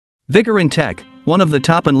Vigorun Tech, one of the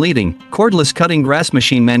top and leading cordless cutting grass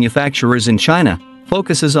machine manufacturers in China,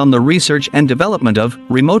 focuses on the research and development of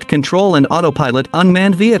remote control and autopilot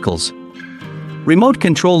unmanned vehicles. Remote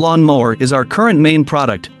control lawn mower is our current main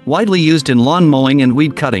product, widely used in lawn mowing and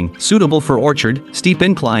weed cutting, suitable for orchard, steep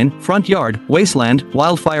incline, front yard, wasteland,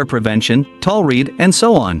 wildfire prevention, tall reed, and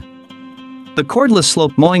so on. The cordless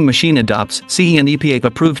slope mowing machine adopts CE and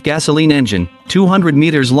EPA-approved gasoline engine, 200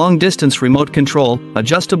 meters long-distance remote control,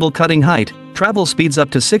 adjustable cutting height, travel speeds up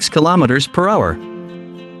to 6 kilometers per hour.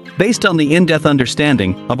 Based on the in-depth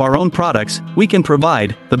understanding of our own products, we can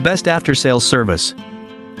provide the best after-sales service.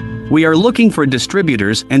 We are looking for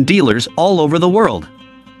distributors and dealers all over the world.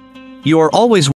 You are always